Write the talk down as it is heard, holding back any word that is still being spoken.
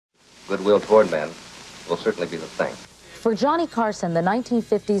goodwill toward men will certainly be the thing. For Johnny Carson, the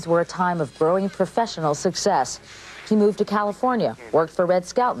 1950s were a time of growing professional success. He moved to California, worked for Red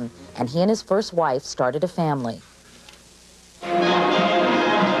Skelton, and he and his first wife started a family.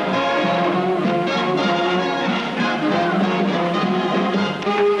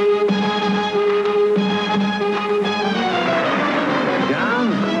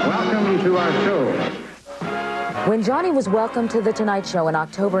 When Johnny was welcomed to The Tonight Show in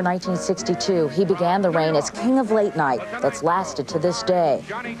October 1962, he began the reign as King of Late Night that's lasted to this day.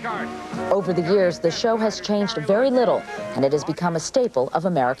 Over the years, the show has changed very little, and it has become a staple of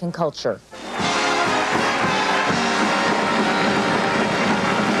American culture.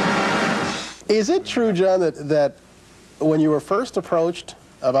 Is it true, John, that when you were first approached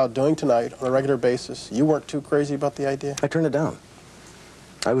about doing Tonight on a regular basis, you weren't too crazy about the idea? I turned it down.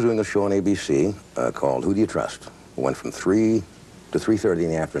 I was doing a show on ABC called Who Do You Trust? It went from 3 to 3:30 in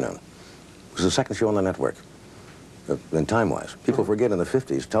the afternoon. It was the second show on the network, in time-wise. People forget in the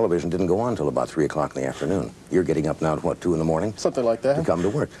 50s, television didn't go on until about 3 o'clock in the afternoon. You're getting up now at, what, 2 in the morning? Something like that. To come to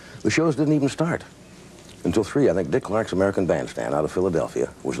work. The shows didn't even start until 3. I think Dick Clark's American Bandstand out of Philadelphia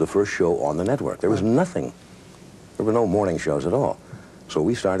was the first show on the network. There was nothing. There were no morning shows at all. So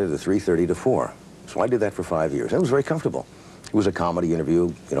we started at 3:30 to 4. So I did that for 5 years. And it was very comfortable. It was a comedy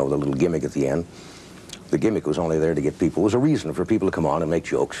interview, you know, with a little gimmick at the end. The gimmick was only there to get people, it was a reason for people to come on and make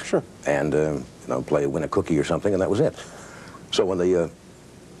jokes. Sure. And, you know, win a cookie or something, and that was it. So when the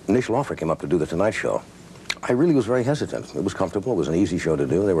initial offer came up to do The Tonight Show, I really was very hesitant. It was comfortable, it was an easy show to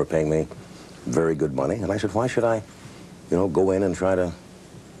do. They were paying me very good money, and I said, why should I, you know, go in and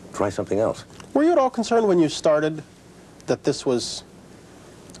try something else? Were you at all concerned when you started that this was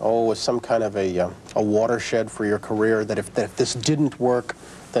some kind of a watershed for your career, that if this didn't work,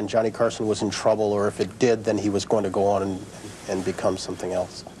 then Johnny Carson was in trouble, or if it did, then he was going to go on and become something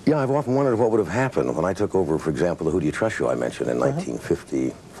else? Yeah, I've often wondered what would have happened when I took over, for example, the Who Do You Trust show I mentioned in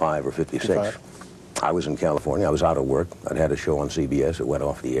 1955 or 56. I was in California. I was out of work. I'd had a show on CBS. It went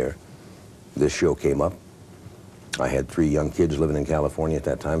off the air. This show came up. I had 3 young kids living in California at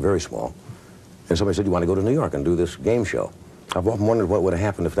that time, very small. And somebody said, you want to go to New York and do this game show? I've often wondered what would have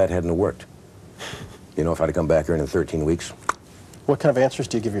happened if that hadn't worked. You know, if I'd have come back here in 13 weeks. What kind of answers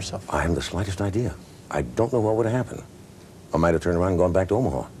do you give yourself? I haven't the slightest idea. I don't know what would have happened. I might have turned around and gone back to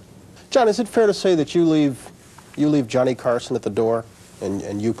Omaha. John, is it fair to say that you leave Johnny Carson at the door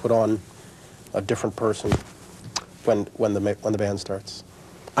and you put on a different person when the band starts?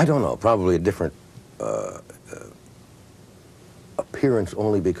 I don't know. Probably a different appearance,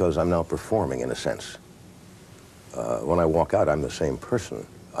 only because I'm now performing in a sense. When I walk out, I'm the same person.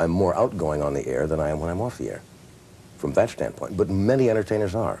 I'm more outgoing on the air than I am when I'm off the air, from that standpoint. But many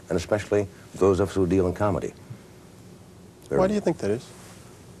entertainers are, and especially those of us who deal in comedy. Why do you think that is?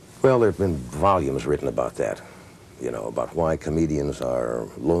 Well, there have been volumes written about that, you know, about why comedians are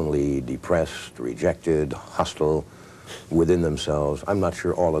lonely, depressed, rejected, hostile within themselves. I'm not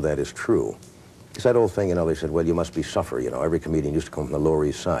sure all of that is true. It's that old thing, you know, they said, well, you must be suffer, you know. Every comedian used to come from the Lower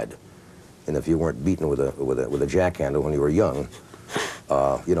East Side. And if you weren't beaten with a jackhandle when you were young,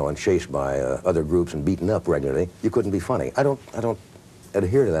 you know, and chased by other groups and beaten up regularly, you couldn't be funny. I don't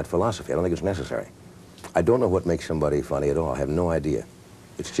adhere to that philosophy. I don't think it's necessary. I don't know what makes somebody funny at all. I have no idea.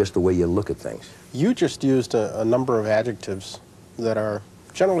 It's just the way you look at things. You just used a number of adjectives that are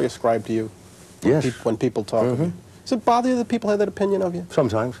generally ascribed to you. Yes. When people talk of you. Does it bother you that people have that opinion of you?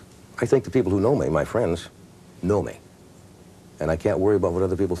 Sometimes. I think the people who know me, my friends, know me. And I can't worry about what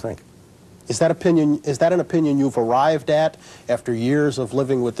other people think. Is that an opinion you've arrived at after years of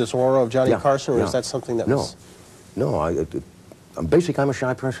living with this aura of Johnny Carson, or is that something that was... No, I'm a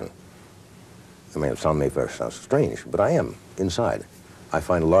shy person. I mean, some may first sound strange, but I am inside. I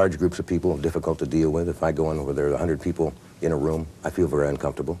find large groups of people difficult to deal with. If I go in where there are 100 people in a room, I feel very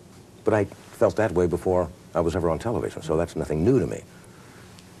uncomfortable. But I felt that way before I was ever on television, so that's nothing new to me.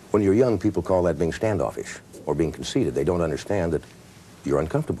 When you're young, people call that being standoffish or being conceited. They don't understand that you're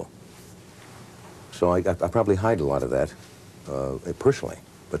uncomfortable. So I probably hide a lot of that personally,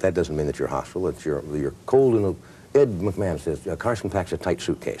 but that doesn't mean that you're hostile. That you're cold and Ed McMahon says Carson packs a tight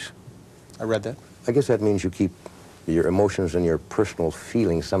suitcase. I read that. I guess that means you keep your emotions and your personal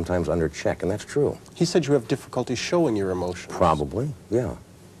feelings sometimes under check, and that's true. He said you have difficulty showing your emotions. Probably, yeah.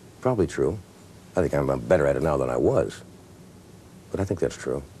 Probably true. I think I'm better at it now than I was, but I think that's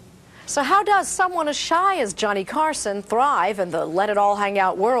true. So how does someone as shy as Johnny Carson thrive in the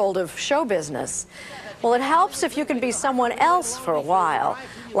let-it-all-hang-out world of show business? Well, it helps if you can be someone else for a while,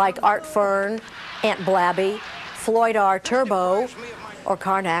 like Art Fern, Aunt Blabby, Floyd R. Turbo, or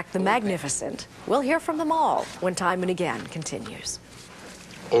Karnak the Magnificent. We'll hear from them all when Time and Again continues.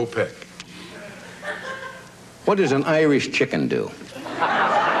 OPEC. What does an Irish chicken do?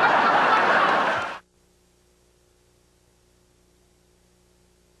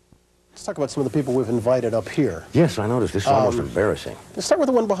 Let's talk about some of the people we've invited up here. Yes, I noticed. This is almost embarrassing. Let's start with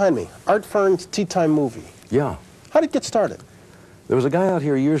the one behind me. Art Fern's Tea Time Movie. Yeah. How did it get started? There was a guy out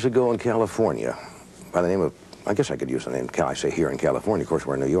here years ago in California by the name of, I guess I could use the name, I say here in California, of course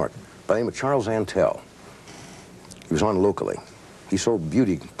we're in New York, by the name of Charles Antel. He was on locally. He sold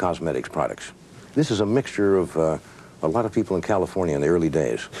beauty cosmetics products. This is a mixture of a lot of people in California in the early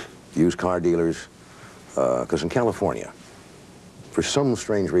days. Used car dealers, because in California, for some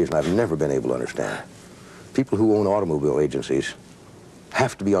strange reason I've never been able to understand, people who own automobile agencies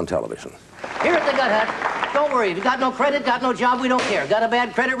have to be on television. Here at the Gut Hut, don't worry. If you got no credit, got no job, we don't care. Got a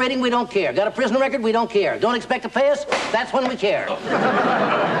bad credit rating, we don't care. Got a prison record, we don't care. Don't expect to pay us, that's when we care.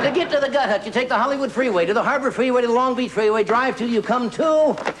 To get to the Gut Hut, you take the Hollywood Freeway, to the Harbor Freeway, to the Long Beach Freeway, drive till you come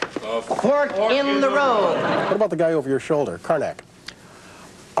to Fork in the Road. What about the guy over your shoulder, Karnak?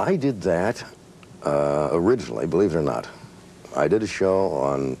 I did that originally, believe it or not. I did a show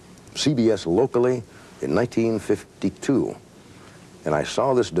on CBS locally in 1952. And I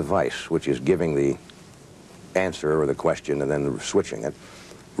saw this device, which is giving the answer or the question and then switching it,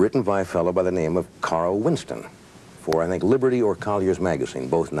 written by a fellow by the name of Carl Winston for, I think, Liberty or Collier's Magazine,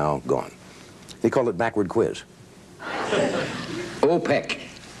 both now gone. He called it Backward Quiz. OPEC.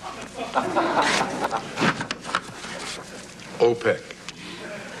 OPEC.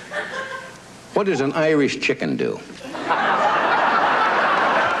 What does an Irish chicken do?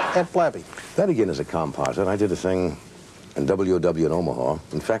 Aunt Flabby. That, again, is a composite. I did a thing in WOW in Omaha.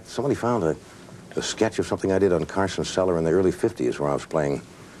 In fact, somebody found a sketch of something I did on Carson Cellar in the early 50s where I was playing,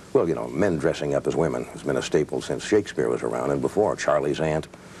 well, you know, men dressing up as women. It's been a staple since Shakespeare was around and before. Charlie's Aunt.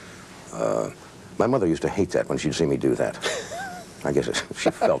 My mother used to hate that when she'd see me do that. I guess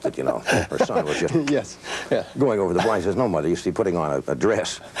she felt it, you know. Her son was just Yes. Yeah. going over the blind. Says, no, Mother, you see, putting on a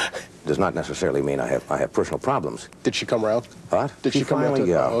dress does not necessarily mean I have personal problems. Did she come around? What? Did she come around finally,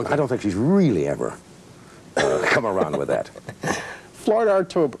 to- yeah. oh, okay. I don't think she's really ever come around with that. Florida Art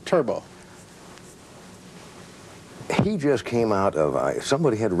Turbo. He just came out of,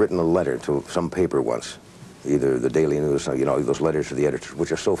 somebody had written a letter to some paper once, either the Daily News, you know, those letters to the editors,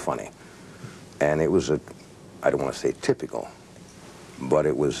 which are so funny. And it was I don't want to say typical, but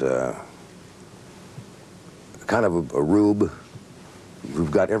it was kind of a rube.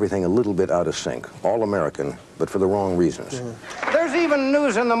 We've got everything a little bit out of sync. All American, but for the wrong reasons. Yeah. There's even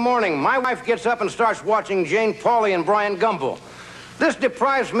news in the morning. My wife gets up and starts watching Jane Pauley and Brian Gumbel. This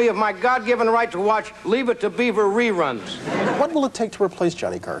deprives me of my God-given right to watch Leave It to Beaver reruns. What will it take to replace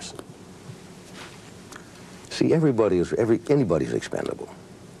Johnny Carson? See, anybody's expendable.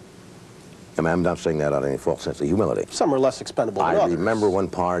 I mean, I'm not saying that out of any false sense of humility. Some are less expendable than I others. remember when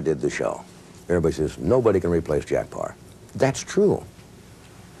Parr did the show. Everybody says, nobody can replace Jack Parr. That's true.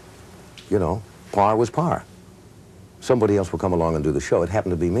 You know, Parr was Parr. Somebody else will come along and do the show. It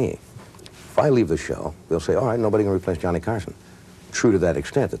happened to be me. If I leave the show, they'll say, all right, nobody can replace Johnny Carson. True to that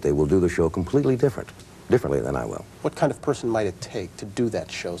extent that they will do the show completely differently than I will. What kind of person might it take to do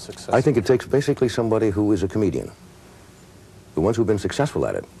that show successfully? I think it takes basically somebody who is a comedian. The ones who've been successful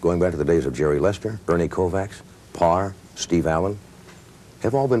at it, going back to the days of Jerry Lester, Ernie Kovacs, Parr, Steve Allen,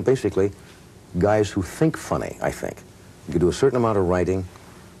 have all been basically guys who think funny, I think. You can do a certain amount of writing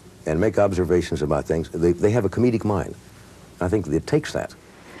and make observations about things. They have a comedic mind. I think it takes that.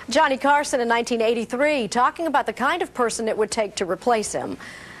 Johnny Carson in 1983, talking about the kind of person it would take to replace him.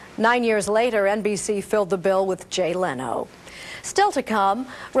 9 years later, NBC filled the bill with Jay Leno. Still to come,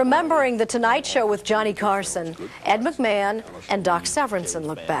 remembering The Tonight Show with Johnny Carson, Ed McMahon, and Doc Severinsen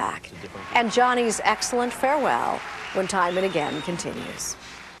look back. And Johnny's excellent farewell when Time and Again continues.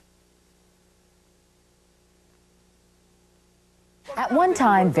 At one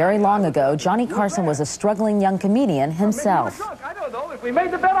time, very long ago, Johnny Carson was a struggling young comedian himself. I don't know. If we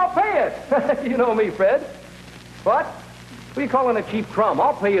made the bet, I'll pay it. You know me, Fred. What? What are you calling a cheap crumb?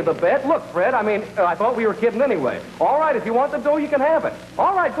 I'll pay you the bet. Look, Fred, I mean, I thought we were kidding anyway. All right, if you want the dough, you can have it.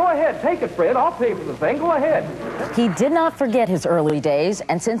 All right, go ahead. Take it, Fred. I'll pay for the thing. Go ahead. He did not forget his early days,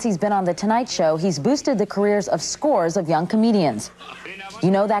 and since he's been on The Tonight Show, he's boosted the careers of scores of young comedians.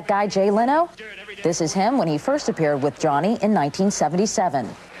 You know that guy, Jay Leno? This is him when he first appeared with Johnny in 1977.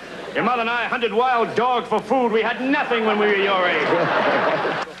 Your mother and I hunted wild dogs for food. We had nothing when we were your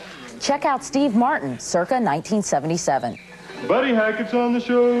age. Check out Steve Martin, circa 1977. Buddy Hackett's on the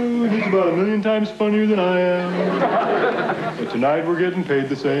show. He's about 1,000,000 times funnier than I am. But tonight we're getting paid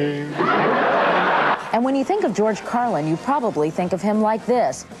the same. And when you think of George Carlin, you probably think of him like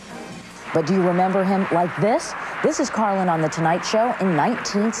this. But do you remember him like this? This is Carlin on The Tonight Show in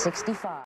 1965.